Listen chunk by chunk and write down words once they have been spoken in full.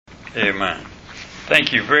Amen.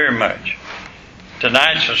 Thank you very much.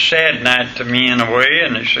 Tonight's a sad night to me in a way,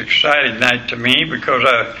 and it's an exciting night to me because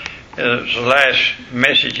it's the last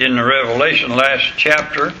message in the Revelation, last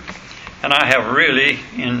chapter, and I have really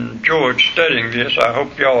enjoyed studying this. I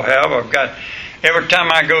hope y'all have. Every time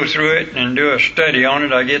I go through it and do a study on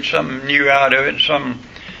it, I get something new out of it, something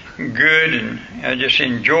good, and I just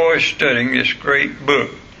enjoy studying this great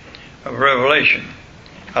book of Revelation.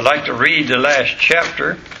 I'd like to read the last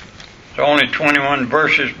chapter. It's only 21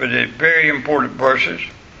 verses, but they're very important verses.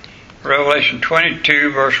 Revelation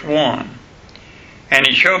 22, verse 1. And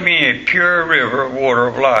he showed me a pure river of water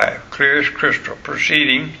of life, clear as crystal,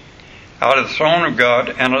 proceeding out of the throne of God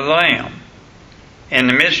and of the Lamb. In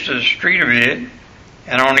the midst of the street of it,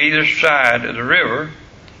 and on either side of the river,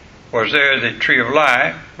 was there the tree of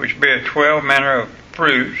life, which bare 12 manner of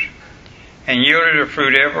fruits, and yielded a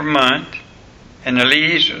fruit every month, and the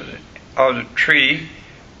leaves of the tree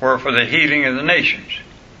were for the healing of the nations.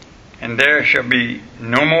 And there shall be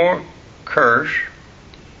no more curse,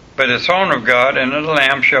 but the throne of God and of the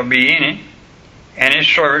Lamb shall be in it, and his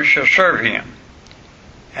servants shall serve him.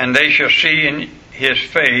 And they shall see in his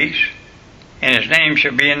face, and his name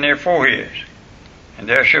shall be in their foreheads. And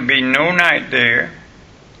there shall be no night there,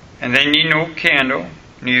 and they need no candle,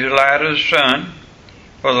 neither light of the sun,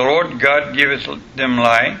 for the Lord God giveth them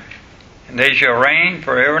light, and they shall reign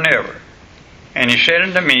forever and ever. And he said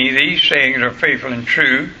unto me, These sayings are faithful and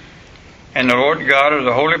true, and the Lord God of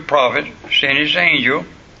the holy prophets sent his angel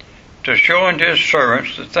to show unto his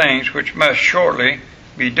servants the things which must shortly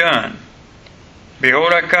be done.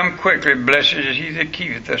 Behold, I come quickly, blessed is he that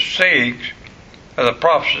keepeth the sayings of the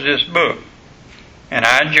prophets of this book. And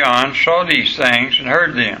I, John, saw these things and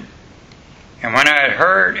heard them. And when I had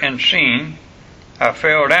heard and seen, I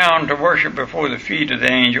fell down to worship before the feet of the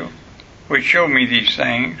angel, which showed me these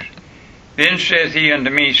things. Then saith he unto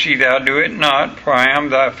me, See thou do it not, for I am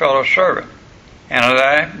thy fellow servant, and of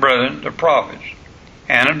thy brethren the prophets,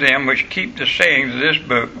 and of them which keep the sayings of this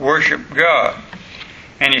book, worship God.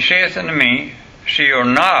 And he saith unto me, Seal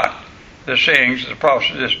not the sayings of the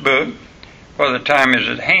prophets of this book, for the time is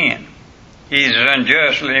at hand. He that is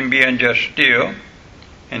unjust, let him be unjust still,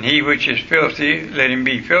 and he which is filthy, let him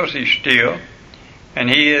be filthy still, and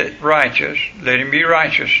he that is righteous, let him be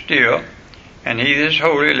righteous still, and he that is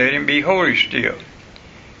holy, let him be holy still.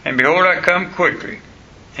 And behold, I come quickly,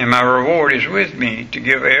 and my reward is with me, to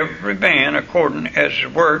give every man according as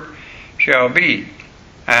his work shall be.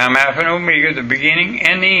 I am Alpha and Omega, the beginning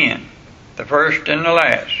and the end, the first and the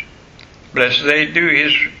last. Blessed they do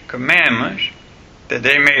his commandments, that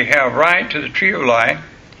they may have right to the tree of life,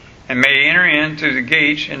 and may enter in through the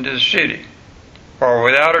gates into the city. For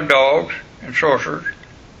without are dogs, and sorcerers,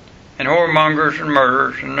 and whoremongers, and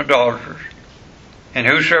murderers, and idolaters, and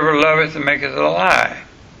whosoever loveth and maketh a lie.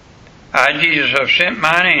 I, Jesus, have sent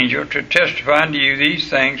mine angel to testify unto you these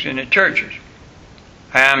things in the churches.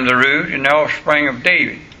 I am the root and the offspring of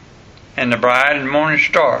David, and the bride and morning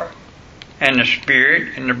star. And the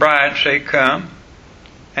Spirit and the bride say, Come.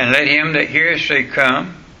 And let him that heareth say,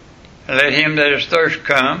 Come. And let him that is thirst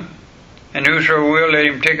come. And whosoever will, let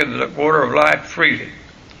him take of the water of life freely.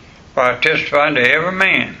 For I testify unto every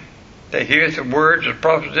man that heareth the words of the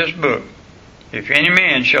prophets of this book. If any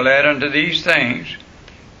man shall add unto these things,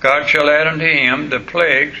 God shall add unto him the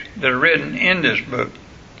plagues that are written in this book.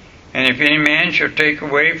 And if any man shall take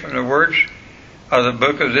away from the words of the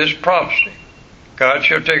book of this prophecy, God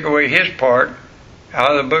shall take away his part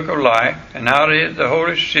out of the book of life, and out of the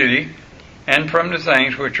holy city, and from the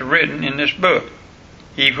things which are written in this book.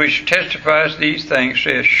 He which testifies these things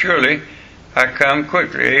says, Surely I come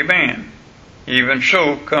quickly. Amen. Even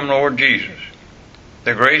so, come Lord Jesus.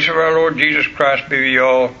 The grace of our Lord Jesus Christ be with you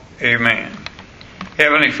all. Amen.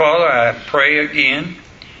 Heavenly Father, I pray again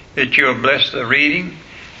that you'll bless the reading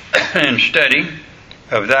and studying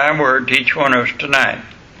of thy word to each one of us tonight.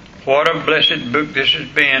 What a blessed book this has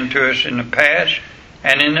been to us in the past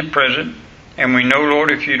and in the present. And we know, Lord,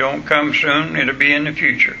 if you don't come soon, it'll be in the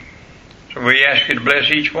future. So we ask you to bless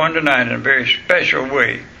each one tonight in a very special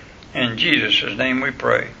way. In Jesus' name we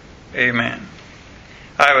pray. Amen.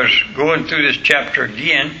 I was going through this chapter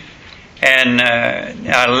again, and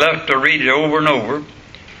I love to read it over and over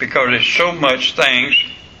because there's so much things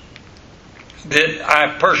that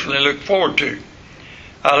I personally look forward to.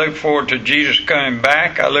 I look forward to Jesus coming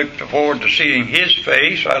back. I look forward to seeing his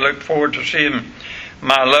face. I look forward to seeing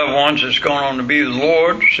my loved ones that's going on to be the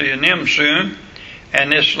Lord, seeing them soon.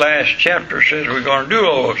 And this last chapter says we're going to do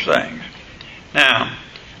all those things. Now,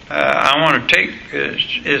 I want to take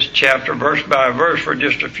this chapter verse by verse for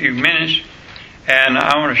just a few minutes, and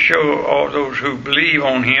I want to show all those who believe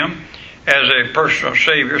on him as a personal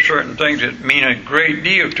Savior, certain things that mean a great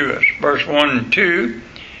deal to us. Verse 1 and 2,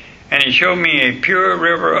 and he showed me a pure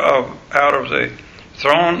river out of the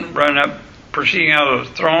throne, running up, proceeding out of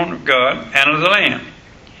the throne of God and of the Lamb.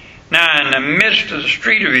 Now in the midst of the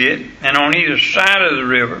street of it, and on either side of the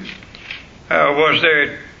river, was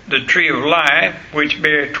there the tree of life, which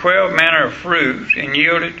bare 12 manner of fruits, and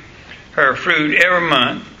yielded her fruit every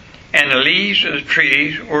month, and the leaves of the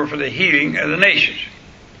trees were for the healing of the nations.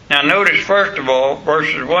 Now notice, first of all,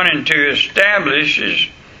 verses 1 and 2 establishes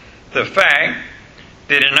the fact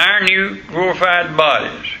that in our new glorified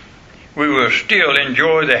bodies, we will still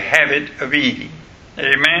enjoy the habit of eating.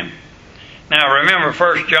 Amen? Now remember,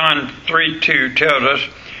 1 John 3:2 tells us,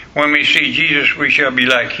 when we see Jesus, we shall be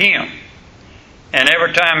like Him. And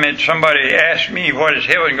every time that somebody asks me, what is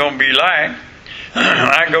heaven going to be like,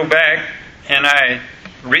 I go back and I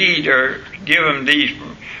read or give them these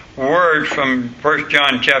words from 1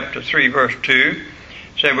 John chapter 3, verse 2.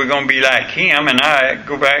 Say we're going to be like Him, and I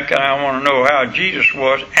go back and I want to know how Jesus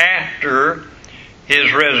was after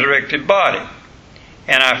His resurrected body.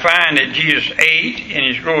 And I find that Jesus ate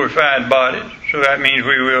in His glorified body, so that means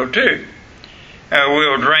we will too.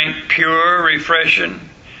 We'll drink pure, refreshing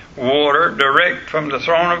water direct from the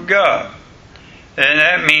throne of God. And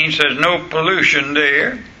that means there's no pollution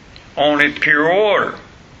there, only pure water.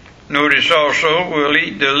 Notice also we'll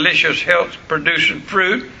eat delicious health-producing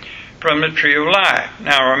fruit from the tree of life.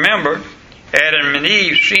 Now remember, Adam and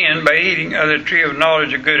Eve sinned by eating of the tree of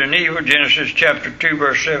knowledge of good and evil, Genesis chapter 2,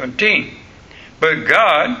 verse 17. But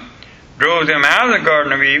God drove them out of the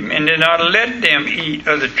Garden of Eden and did not let them eat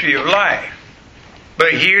of the tree of life.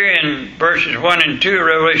 But here in verses 1 and 2 of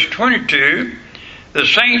Revelation 22, the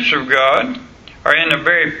saints of God are in the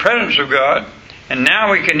very presence of God, and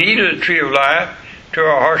now we can eat of the tree of life to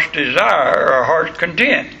our heart's desire, or our heart's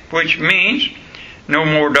content, which means no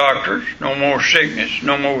more doctors, no more sickness,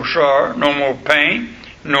 no more sorrow, no more pain,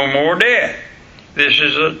 no more death. This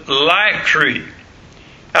is a life tree.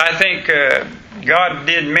 I think God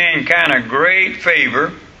did mankind a great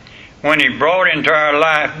favor when He brought into our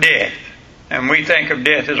life death. And we think of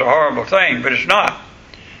death as a horrible thing, but it's not.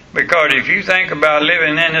 Because if you think about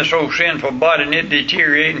living in this old sinful body and it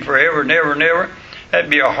deteriorating forever and ever and ever,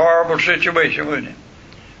 that'd be a horrible situation, wouldn't it?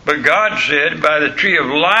 But God said, by the tree of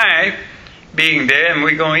life being there, and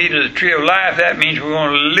we're going to eat of the tree of life, that means we're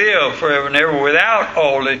going to live forever and ever without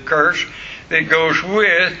all the curse that goes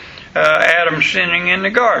with Adam sinning in the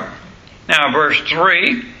garden. Now, verse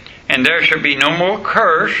 3, and there shall be no more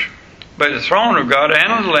curse, but the throne of God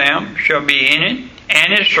and of the Lamb shall be in it,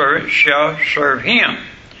 and His servants shall serve Him.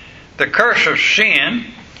 The curse of sin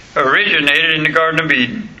originated in the Garden of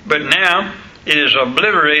Eden, but now it is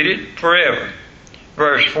obliterated forever.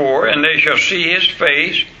 Verse 4, and they shall see His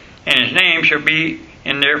face, and His name shall be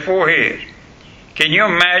in their foreheads. Can you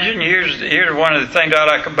imagine? Here's one of the things I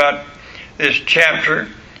like about this chapter.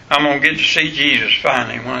 I'm going to get to see Jesus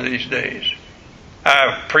finally one of these days.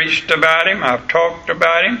 I've preached about Him. I've talked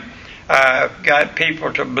about Him. I've got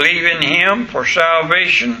people to believe in Him for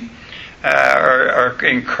salvation, or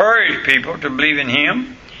encourage people to believe in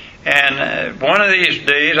Him. And one of these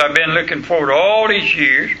days, I've been looking forward to all these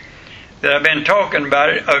years that I've been talking about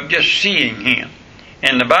it, of just seeing Him.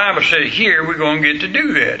 And the Bible says here we're going to get to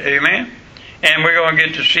do that. Amen? And we're going to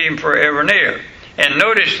get to see Him forever and ever. And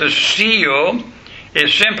notice the seal, it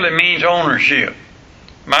simply means ownership.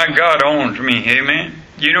 My God owns me. Amen?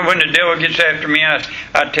 You know, when the devil gets after me,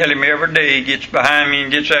 I tell him every day, he gets behind me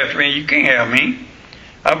and gets after me, you can't have me.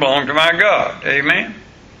 I belong to my God. Amen?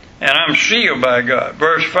 And I'm sealed by God.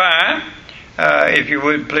 Verse 5, if you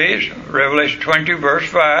would please, Revelation 22, verse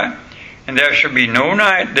 5, and there shall be no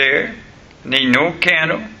night there, need no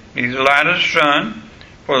candle, neither light of the sun,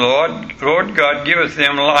 for the Lord God giveth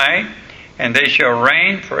them light, and they shall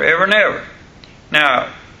reign forever and ever.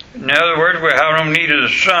 Now, in other words, we have no need of the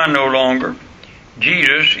sun no longer.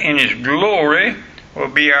 Jesus, in His glory, will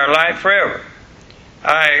be our light forever.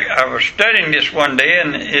 I was studying this one day,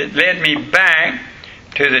 and it led me back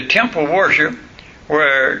to the temple worship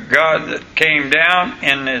where God came down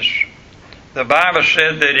in this. The Bible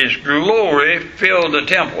said that His glory filled the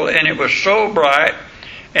temple, and it was so bright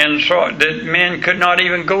and so that men could not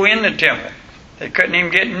even go in the temple. They couldn't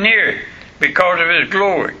even get near it because of His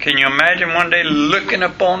glory. Can you imagine one day looking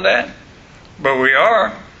upon that? But we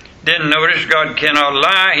are. Then notice God cannot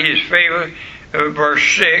lie. His favor, verse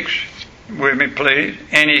 6, with me please.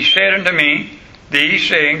 And He said unto me, these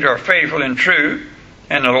sayings are faithful and true,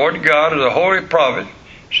 and the Lord God of the holy prophet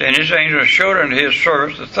sent His angels showed unto His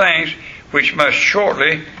servants the things which must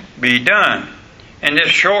shortly be done. And this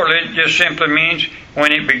shortly just simply means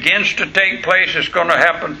when it begins to take place, it's going to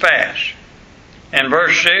happen fast. In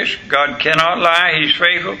verse 6, God cannot lie, He's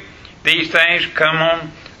faithful. These things come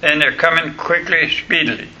on, and they're coming quickly,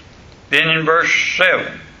 speedily. Then in verse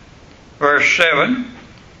 7,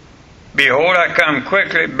 Behold, I come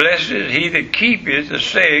quickly, blessed is he that keepeth the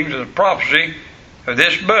sayings of the prophecy of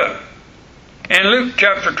this book. In Luke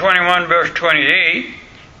chapter 21, verse 28,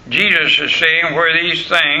 Jesus is saying where these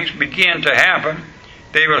things begin to happen,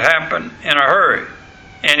 they will happen in a hurry.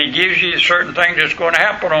 And He gives you certain things that's going to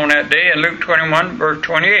happen on that day in Luke 21, verse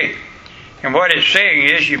 28. And what it's saying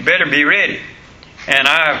is you better be ready. And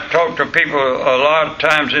I've talked to people a lot of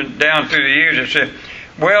times down through the years that said,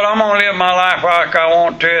 well, I'm going to live my life like I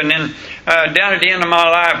want to, and then down at the end of my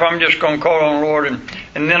life, I'm just going to call on the Lord,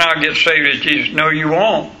 and then I'll get saved as Jesus. No, you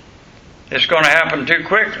won't. It's going to happen too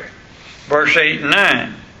quickly. Verse 8 and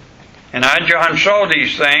 9. And I, John, saw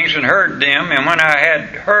these things and heard them, and when I had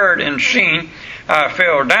heard and seen, I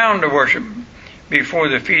fell down to worship before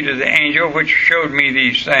the feet of the angel which showed me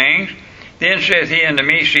these things. Then saith he unto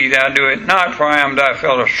me, See thou do it not, for I am thy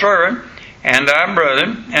fellow servant, and thy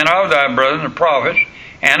brethren, and of thy brethren the prophets,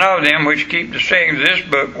 and of them which keep the sayings of this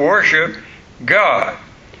book, worship God.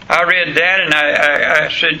 I read that and I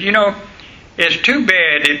said, it's too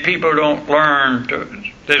bad that people don't learn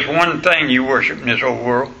there's one thing you worship in this whole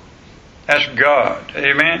world. That's God.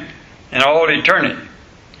 Amen? In all eternity.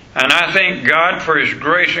 And I thank God for His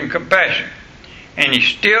grace and compassion. And He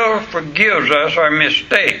still forgives us our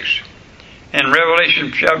mistakes. In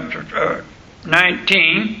Revelation chapter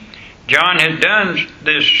 19, John had done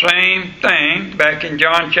this same thing back in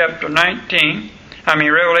Revelation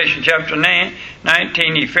chapter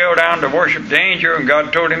 19, he fell down to worship the angel, and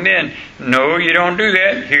God told him then, no, you don't do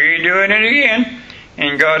that. Here you're doing it again.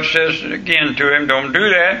 And God says again to him, don't do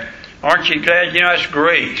that. Aren't you glad? It's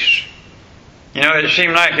grace. It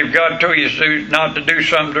seemed like if God told you not to do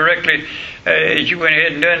something directly, as you went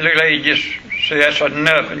ahead and done it, look like you just say that's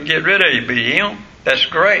enough and get rid of you. That's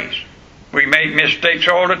grace. We make mistakes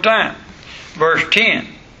all the time. Verse 10.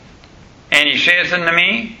 And He saith unto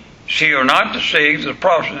me, Seal not the sayings of the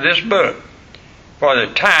prophets of this book, for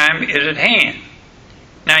the time is at hand.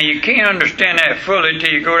 Now you can't understand that fully till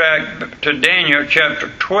you go back to Daniel chapter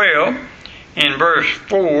 12 in verse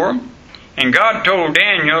 4. And God told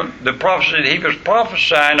Daniel the prophecy that he was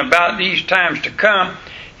prophesying about these times to come.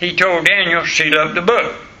 He told Daniel, seal up the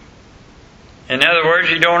book. In other words,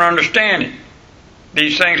 you don't understand it.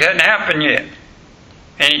 These things hadn't happened yet.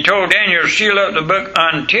 And He told Daniel to seal up the book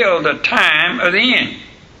until the time of the end.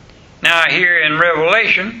 Now here in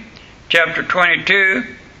Revelation chapter 22,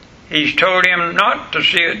 He's told him not to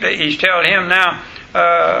seal it. He's telling him now,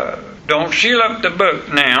 don't seal up the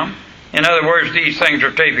book now. In other words, these things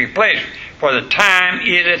are taking place, for the time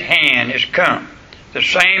is at hand, is come. The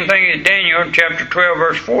same thing that Daniel chapter 12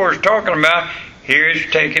 verse 4 is talking about, here is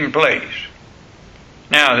taking place.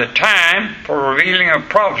 Now the time for revealing of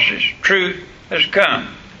prophecies, truth, has come.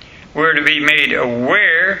 We're to be made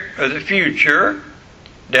aware of the future.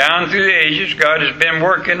 Down through the ages, God has been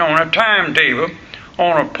working on a timetable,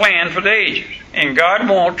 on a plan for the ages. And God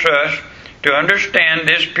wants us to understand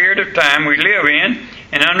this period of time we live in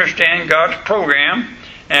and understand God's program.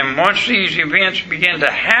 And once these events begin to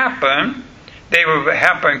happen, they will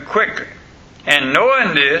happen quickly. And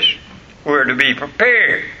knowing this, we're to be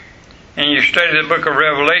prepared. And you study the book of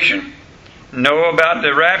Revelation, know about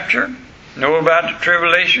the rapture, know about the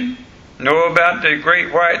tribulation, know about the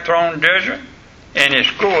great white throne judgment, and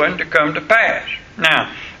it's going to come to pass.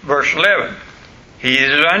 Now, verse 11, He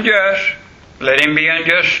that is unjust, let him be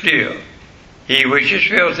unjust still. He which is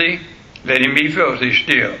filthy, let him be filthy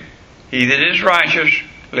still. He that is righteous,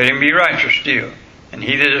 let him be righteous still. And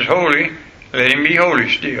he that is holy, let him be holy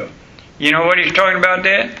still. You know what He's talking about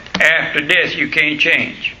that? After death you can't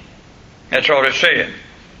change. That's all it's saying.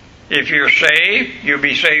 If you're saved, you'll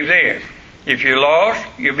be saved there. If you're lost,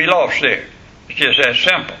 you'll be lost there. It's just that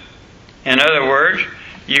simple. In other words,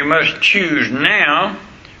 you must choose now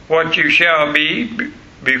what you shall be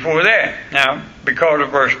before that. Now, because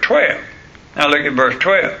of verse 12. Now look at verse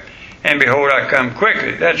 12. And behold, I come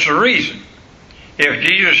quickly. That's the reason. If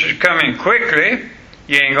Jesus is coming quickly,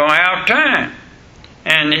 you ain't going to have time.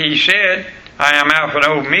 And He said, I am Alpha and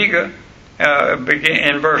Omega,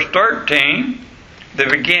 in verse 13, the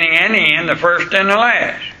beginning and the end, the first and the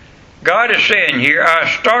last. God is saying here, I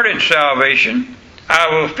started salvation, I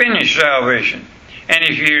will finish salvation. And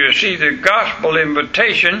if you receive the gospel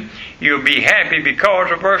invitation, you'll be happy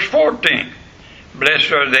because of verse 14.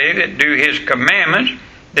 Blessed are they that do His commandments,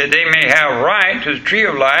 that they may have right to the tree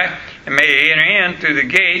of life, and may enter in through the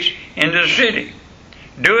gates into the city.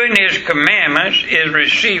 Doing His commandments is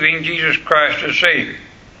receiving Jesus Christ as Savior.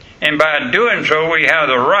 And by doing so, we have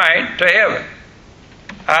the right to heaven.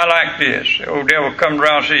 I like this. The old devil comes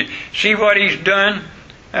around and says, see what he's done?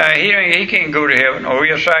 He can't go to heaven. Oh,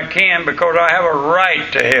 yes, I can, because I have a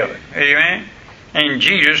right to heaven. Amen? And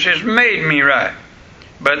Jesus has made me right.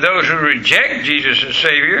 But those who reject Jesus as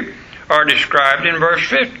Savior are described in verse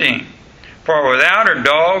 15. For without are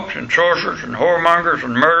dogs, and sorcerers, and whoremongers,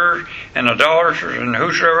 and murderers, and idolaters, and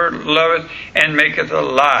whosoever loveth and maketh a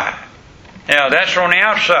lie. Now, that's on the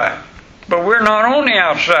outside. But we're not on the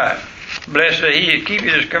outside. Blessed is he that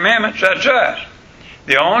keepeth his commandments, that's us.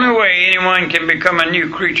 The only way anyone can become a new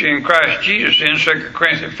creature in Christ Jesus in 2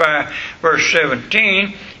 Corinthians 5, verse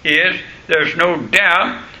 17, is there's no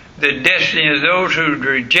doubt the destiny of those who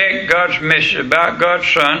reject God's message about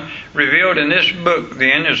God's Son revealed in this book,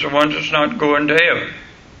 then, is the ones that's not going to heaven.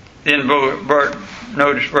 Then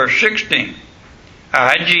notice verse 16.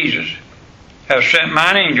 I, Jesus, have sent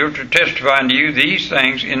mine angel to testify unto you these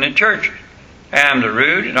things in the churches. I am the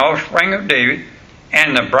root and offspring of David,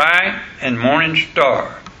 and the bright and morning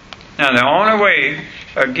star. Now the only way,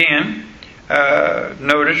 again,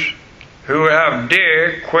 notice, who have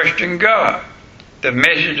dared question God. The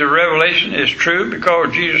message of Revelation is true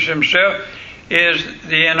because Jesus Himself is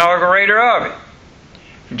the inaugurator of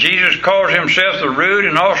it. Jesus calls Himself the root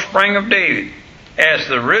and offspring of David. As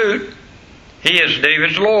the root, He is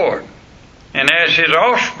David's Lord. And as His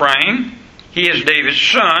offspring, He is David's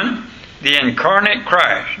Son, the incarnate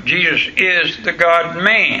Christ. Jesus is the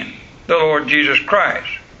God-man, the Lord Jesus Christ.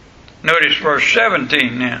 Notice verse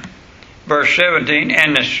 17 now. Verse 17,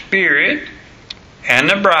 and the Spirit and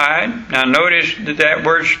the bride. Now notice that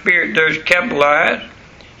word Spirit there's capitalized,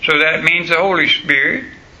 so that means the Holy Spirit.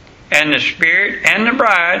 And the Spirit and the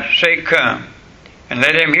bride say, come. And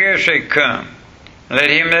let him hear say, come. And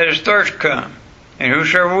let him that is thirst come. And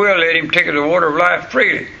whosoever will, let him take of the water of life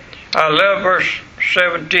freely. I love verse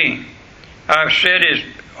 17. I've said it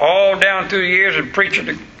all down through the years of preaching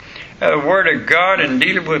the Word of God and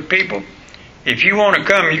dealing with people. If you want to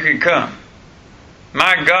come, you can come.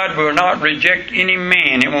 My God will not reject any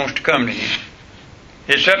man that wants to come to Him.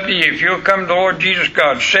 It's up to you. If you'll come to the Lord Jesus,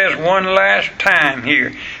 God says one last time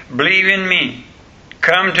here, believe in me.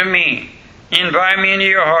 Come to me. Invite me into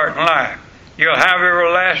your heart and life. You'll have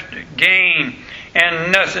everlasting gain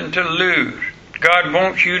and nothing to lose. God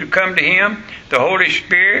wants you to come to Him. The Holy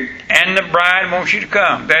Spirit and the bride wants you to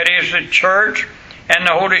come. That is the church and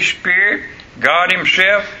the Holy Spirit. God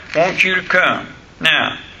Himself wants you to come.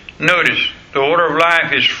 Now, notice, the order of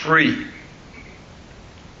life is free.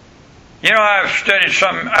 You know, I've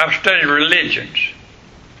studied religions.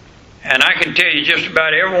 And I can tell you just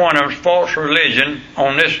about every one of them false religion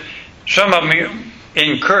on this. Some of them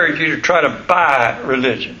encourage you to try to buy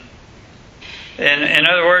religion. In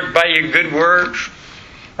other words, by your good works,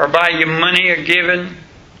 or by your money or giving,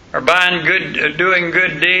 or doing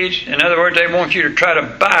good deeds. In other words, they want you to try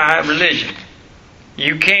to buy religion.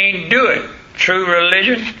 You can't do it. True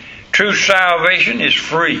religion, true salvation is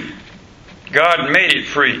free. God made it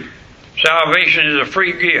free. Salvation is a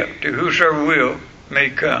free gift to whosoever will may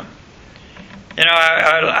come. You know,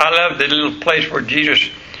 I love the little place where Jesus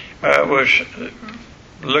was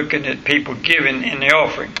looking at people giving in the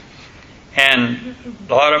offering. And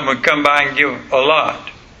a lot of them would come by and give a lot.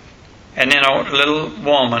 And then a little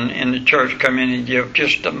woman in the church come in and give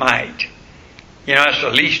just a mite. You know, that's the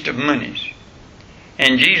least of monies.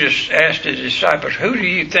 And Jesus asked His disciples, who do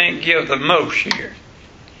you think give the most here?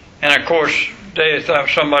 And of course, they thought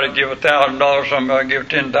somebody give $1,000, somebody give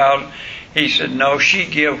 $10,000. He said, no, she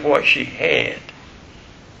give what she had.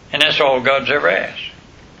 And that's all God's ever asked.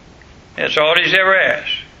 That's all He's ever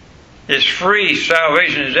asked. It's free.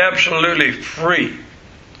 Salvation is absolutely free.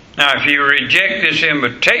 Now, if you reject this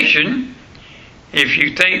invitation, if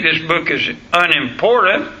you think this book is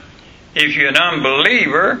unimportant, if you're an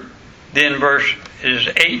unbeliever, then verses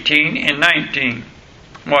 18 and 19.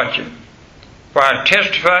 Watch it. For I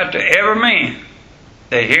testify to every man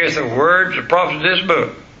that heareth the words of the prophets of this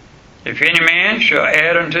book. If any man shall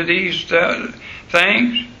add unto these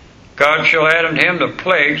things, God shall add unto him the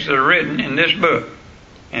plagues that are written in this book.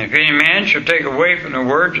 And if any man shall take away from the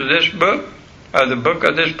words of this book, of the book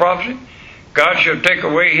of this prophecy, God shall take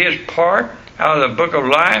away his part out of the book of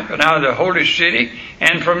life and out of the holy city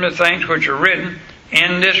and from the things which are written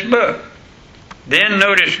in this book. Then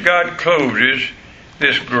notice God closes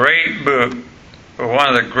this great book with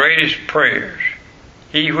one of the greatest prayers.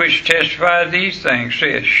 He which testifies these things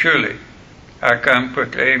saith, surely I come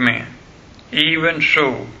quickly. Amen. Even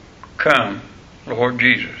so, come, Lord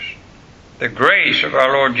Jesus. The grace of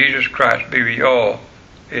our Lord Jesus Christ be with you all.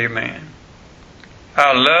 Amen.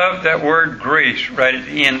 I love that word grace right at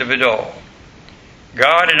the end of it all.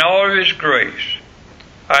 God in all of His grace.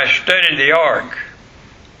 I studied the ark,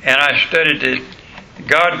 and I studied it.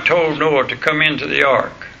 God told Noah to come into the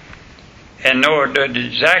ark. And Noah did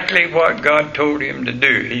exactly what God told him to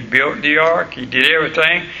do. He built the ark. He did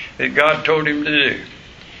everything that God told him to do.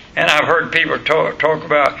 And I've heard people talk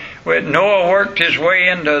about, well, Noah worked his way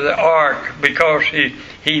into the ark because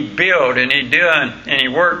he built and he done and he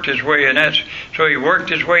worked his way, and so he worked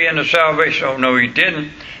his way into salvation. Oh no, he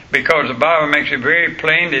didn't, because the Bible makes it very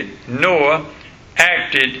plain that Noah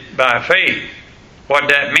acted by faith. What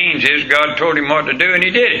that means is God told him what to do and he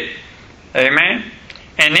did it. Amen.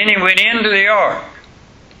 And then he went into the ark.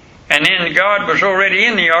 And then God was already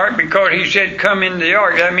in the ark because He said, come into the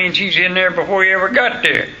ark. That means He's in there before He ever got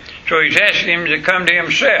there. So He's asking him to come to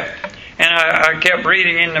Himself. And I kept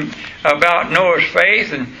reading about Noah's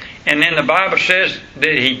faith, and then the Bible says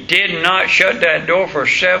that he did not shut that door for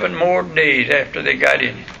 7 more days after they got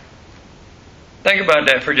in it. Think about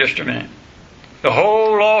that for just a minute. The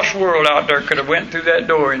whole lost world out there could have went through that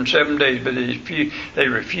door in 7 days, but they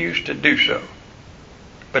refused to do so.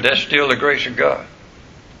 But that's still the grace of God.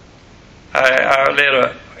 I led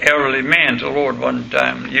an elderly man to the Lord one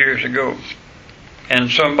time years ago, and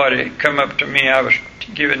somebody come up to me. I was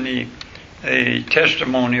giving the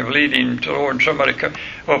testimony of leading him to the Lord, and somebody come,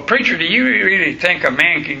 well, preacher, do you really think a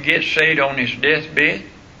man can get saved on his deathbed?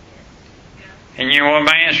 And you know what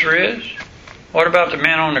my answer is? What about the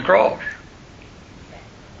man on the cross?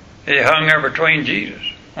 He hung there between Jesus,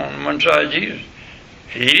 on one side of Jesus.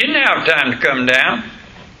 He didn't have time to come down.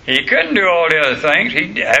 He couldn't do all the other things.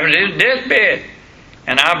 That was his deathbed.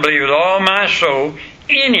 And I believe with all my soul,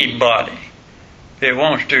 anybody that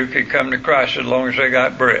wants to could come to Christ as long as they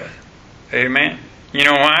got breath. Amen. You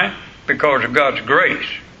know why? Because of God's grace.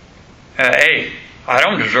 I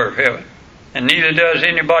don't deserve heaven, and neither does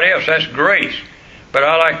anybody else. That's grace. But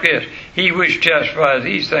I like this. He which testifies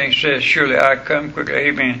these things says, surely I come quickly.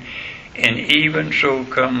 Amen. And even so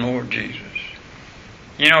come Lord Jesus.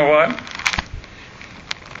 You know what?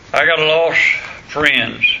 I got lost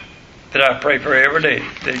friends that I pray for every day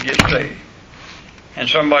that get saved. And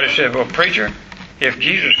somebody said, well, preacher, if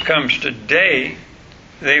Jesus comes today,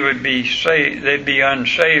 they would be saved, they'd be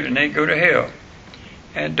unsaved and they'd go to hell.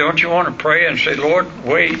 And don't you want to pray and say, Lord,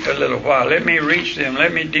 wait a little while. Let me reach them.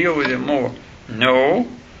 Let me deal with them more. No.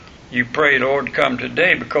 You pray, Lord, come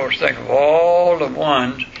today, because think of all the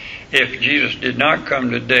ones, if Jesus did not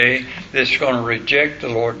come today, that's going to reject the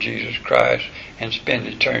Lord Jesus Christ and spend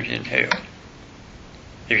eternity in hell.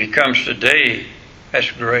 If He comes today,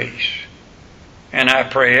 that's grace. And I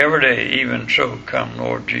pray every day, even so come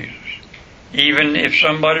Lord Jesus. Even if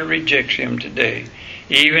somebody rejects Him today,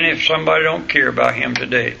 even if somebody don't care about Him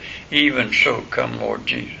today, even so come Lord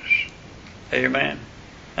Jesus. Amen.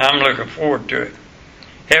 I'm looking forward to it.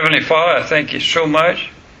 Heavenly Father, I thank You so much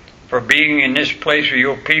for being in this place with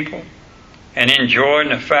Your people and enjoying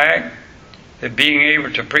the fact that being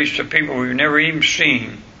able to preach to people we've never even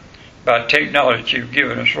seen by technology You've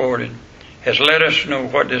given us, Lord, and has let us know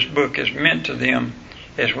what this book has meant to them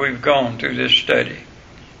as we've gone through this study.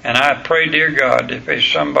 And I pray, dear God, if there's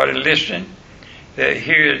somebody listening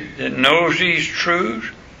that knows these truths,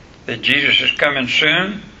 that Jesus is coming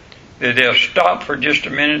soon, that they'll stop for just a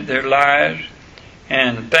minute in their lives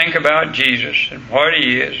and think about Jesus and what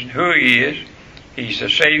He is and who He is. He's the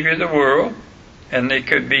Savior of the world, and they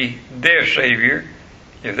could be their Savior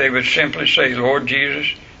if they would simply say, Lord Jesus,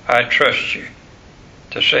 I trust You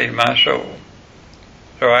to save my soul.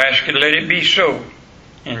 So I ask You to let it be so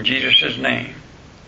in Jesus' name.